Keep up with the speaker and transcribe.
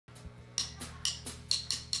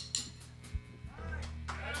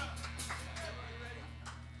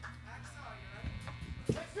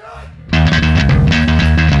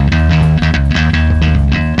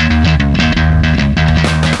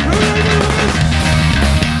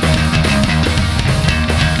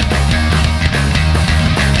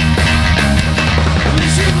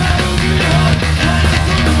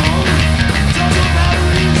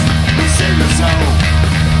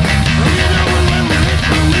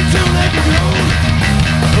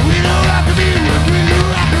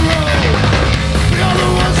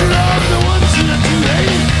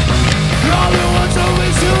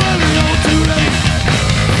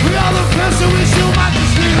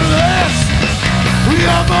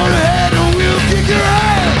Motorhead and we'll kick your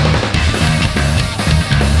ass.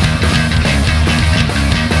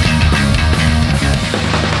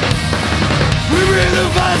 We bring the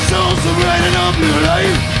fire souls to brighten up your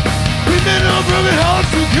life. We mend our broken hearts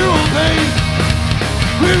to cure all pain.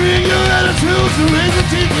 We bring your attitudes to raise the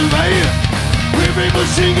teeth of pain. We bring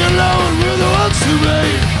machine gun law and we're the ones to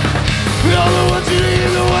blame. We are the ones you need,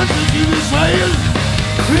 the ones that you betrayed.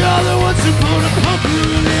 We are the ones who put a pump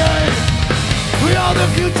you in the eye. We are the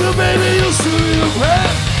future, baby, you'll soon be the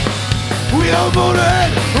past. We are Motorhead,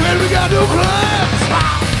 when we got no class.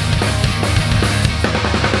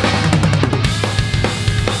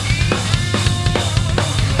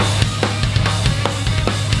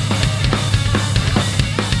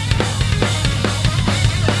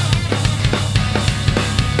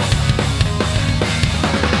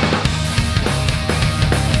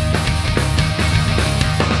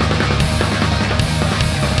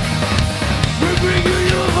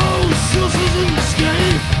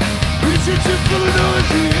 Full of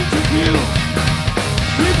noise, you interview.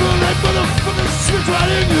 People like motherfuckers switch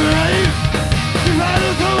right in your eye. We ride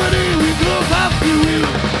authority, we blow off your wheel.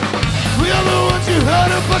 We are the ones you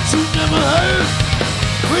heard of, but you never heard.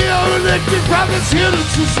 We are elected prophets here to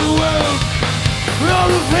choose the world. We are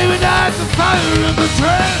the flaming eyes, the fire and the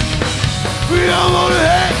trash. We are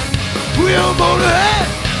Motorhead, we are Motorhead,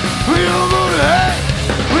 we are Motorhead,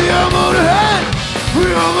 we are Motorhead, we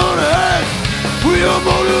are Motorhead, we are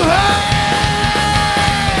Motorhead.